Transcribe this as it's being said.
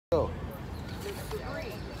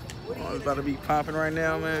Oh, it's about to be popping right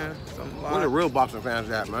now, man. Where the real boxing fans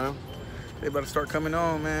at, man? They about to start coming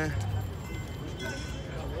on, man.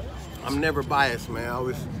 I'm never biased, man. I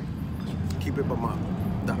always keep it by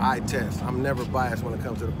the eye test. I'm never biased when it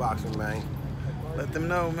comes to the boxing, man. Let them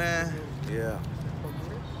know, man. Yeah.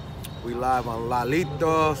 We live on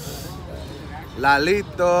Lalitos.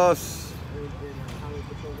 Lalitos.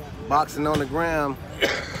 Boxing on the gram.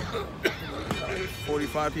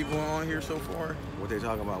 45 people on here so far. What they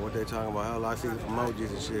talking about? What they talking about? Hell, I see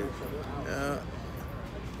emojis and shit.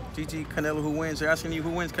 GG, Canelo, who wins? They're asking you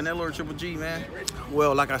who wins, Canelo or Triple G, man?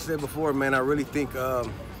 Well, like I said before, man, I really think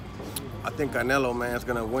Canelo, man, is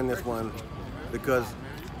gonna win this one because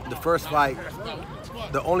the first fight,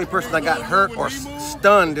 the only person that got hurt or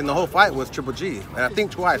stunned in the whole fight was Triple G, and I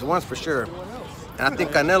think twice, once for sure. And I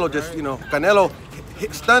think Canelo just, Canelo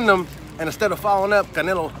stunned him, and instead of following up,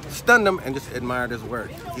 Canelo stunned him and just admired his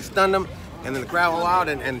work. He stunned him, and then the crowd went wild,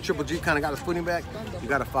 and Triple G kind of got his footing back. You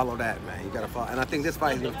got to follow that, man. You got to follow. And I think this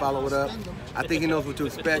fight, he's going to follow it up. I think he knows what to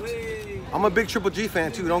expect. I'm a big Triple G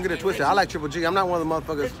fan, too. Don't get it twisted. I like Triple G. I'm not one of the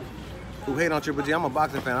motherfuckers who hate on Triple G. I'm a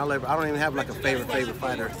boxing fan. I don't even have, like, a favorite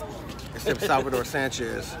fighter except Salvador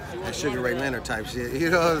Sanchez and Sugar Ray Leonard type shit. You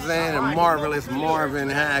know what I'm saying? And Marvelous Marvin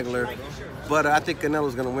Hagler. But I think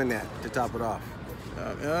Canelo's going to win that to top it off.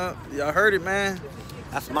 Yeah, y'all heard it, man.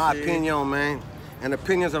 That's my opinion, man. And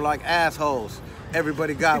opinions are like assholes.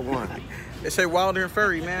 Everybody got one. They say Wilder and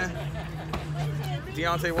Fury, man.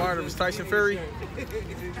 Deontay Wilder versus Tyson Fury.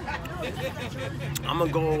 I'm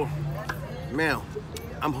gonna go, man.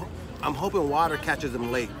 I'm hoping Wilder catches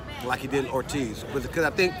him late, like he did Ortiz, because I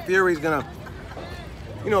think Fury's gonna,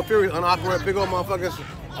 Fury's unawkward, big old motherfuckers,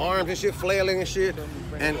 arms and shit, flailing and shit,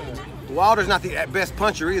 and Wilder's not the best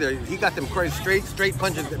puncher either. He got them crazy straight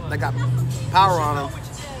punches that got power on him.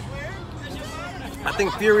 I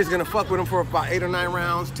think Fury's gonna fuck with him for about 8 or 9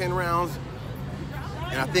 rounds, 10 rounds,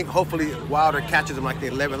 and I think hopefully Wilder catches him like he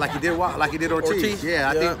did Ortiz. Yeah,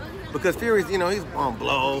 I think because Fury's, he's on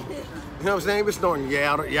blow. You know what I'm saying? He be snorting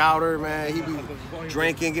yowder, man. He be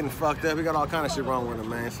drinking, getting fucked up. He got all kind of shit wrong with him,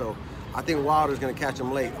 man. So I think Wilder's gonna catch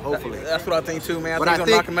him late, hopefully. That's what I think too, man. But I think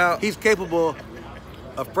he's gonna knock him out. He's capable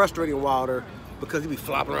of frustrating Wilder because he be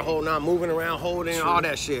flopping around, holding on, moving around, holding, all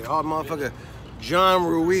that shit. All motherfucker John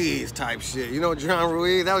Ruiz type shit. You know John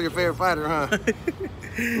Ruiz? That was your favorite fighter, huh?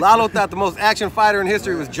 Lalo thought the most action fighter in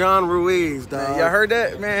history was John Ruiz, dog. Y'all heard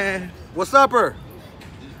that, man? What's upper?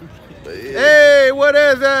 Hey, what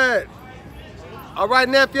is that? All right,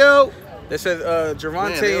 nephew. They said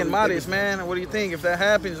Gervonta and Modest, man. What do you think if that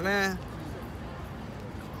happens, man?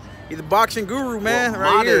 He's a boxing guru, man,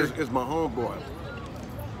 right here. Modest is my homeboy.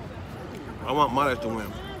 I want Modest to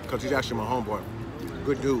win because he's actually my homeboy.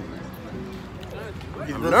 Good dude.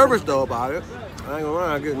 I'm nervous though about it. I ain't gonna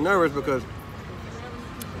lie, I get nervous because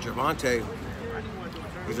Gervonta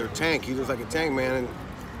is a tank. He looks like a tank, man, and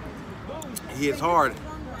he hits hard.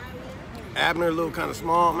 Abner a little kind of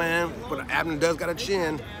small, man, but Abner does got a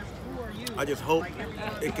chin. I just hope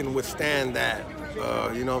it can withstand that.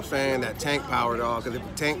 You know what I'm saying? That tank power, dog. Because if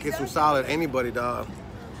the tank hits him solid, anybody, dog,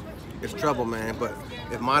 it's trouble, man. But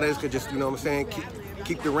if Modest could just, you know what I'm saying,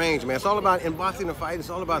 keep the range, man. It's all about, in boxing and fighting, it's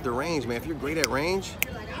all about the range, man. If you're great at range,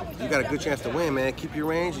 you got a good chance to win, man. Keep your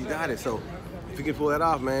range, you got it. So if you can pull that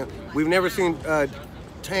off, man. We've never seen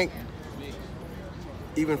Tank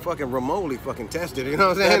even fucking remotely fucking tested, you know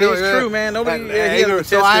what I'm saying? That is true, man. Nobody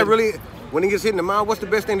so I really, when he gets hit in the mouth, what's the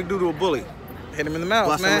best thing to do to a bully? Hit him in the mouth,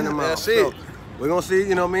 Bust man. him in the mouth. That's it. So we're gonna see,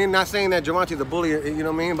 you know what I mean? Not saying that Gervonta's a bully, you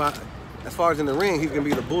know what I mean? But as far as in the ring, he's gonna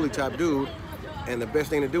be the bully type dude. And the best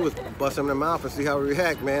thing to do is bust him in the mouth and see how he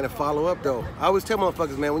react, man, and follow up, though. I always tell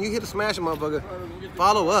motherfuckers, man, when you hit a smash a motherfucker,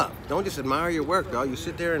 follow up. Don't just admire your work, dog. You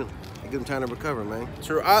sit there and give them time to recover, man.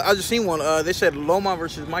 True. I just seen one. They said Loma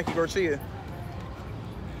versus Mikey Garcia.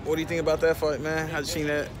 What do you think about that fight, man? I just seen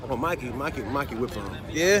that. Oh, Mikey whipped on him.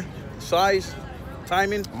 Yeah. Size,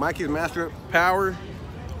 timing. Mikey's master. Power.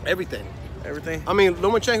 Everything. Everything. I mean,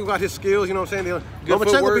 Lomachenko got his skills, you know what I'm saying?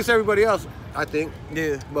 Lomachenko beats everybody else, I think.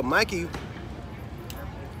 Yeah. But Mikey,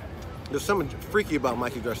 there's something freaky about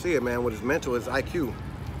Mikey Garcia, man, with his mental, his IQ.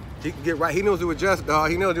 He can get right. He knows to adjust, dog.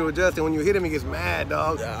 He knows to adjust, and when you hit him, he gets mad,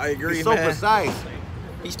 dog. Yeah, I agree, he's so man. precise.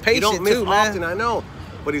 He's patient, he don't miss too, often, man. I know.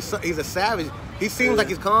 But he's a savage. He seems like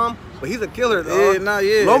he's calm, but he's a killer, dog.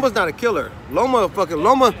 Yeah. Loma's not a killer.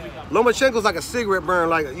 Lomachenko's like a cigarette burn.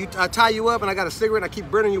 Like, I tie you up, and I got a cigarette, and I keep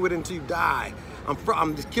burning you with it until you die.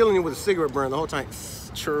 I'm just killing you with a cigarette burn the whole time.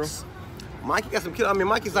 True. Mikey got some kill. I mean,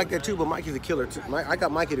 Mikey's like that too, but Mikey's a killer too. I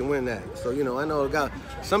got Mikey to win that. So, you know, I know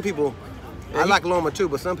some people, I like Loma too,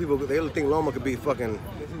 but some people, they think Loma could be fucking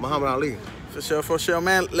Muhammad Ali. For sure,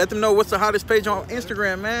 man. Let them know what's the hottest page on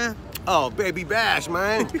Instagram, man. Oh, Baby Bash,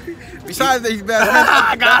 man. Besides these bad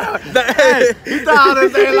I got him. Hey, he thought I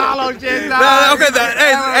was saying Lalo shit. The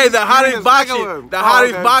hottest boxing. The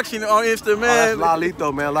hottest boxing on Insta, man. That's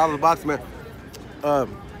Lalito, man. Lalo's boxing, man.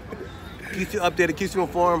 Keeps you updated, keeps you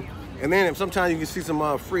informed. And then sometimes you can see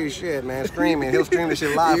some free shit, man, streaming. He'll stream this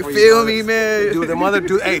shit live you for feel me, man? Do them other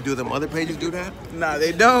pages do that? Nah,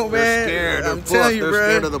 they don't, man. They're scared. I'm telling you, bro. They're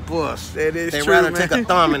scared of the puss. That is They'd true, rather man. take a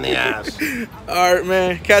thumb in the ass. All right,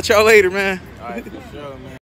 man. Catch y'all later, man. All right, for sure, man.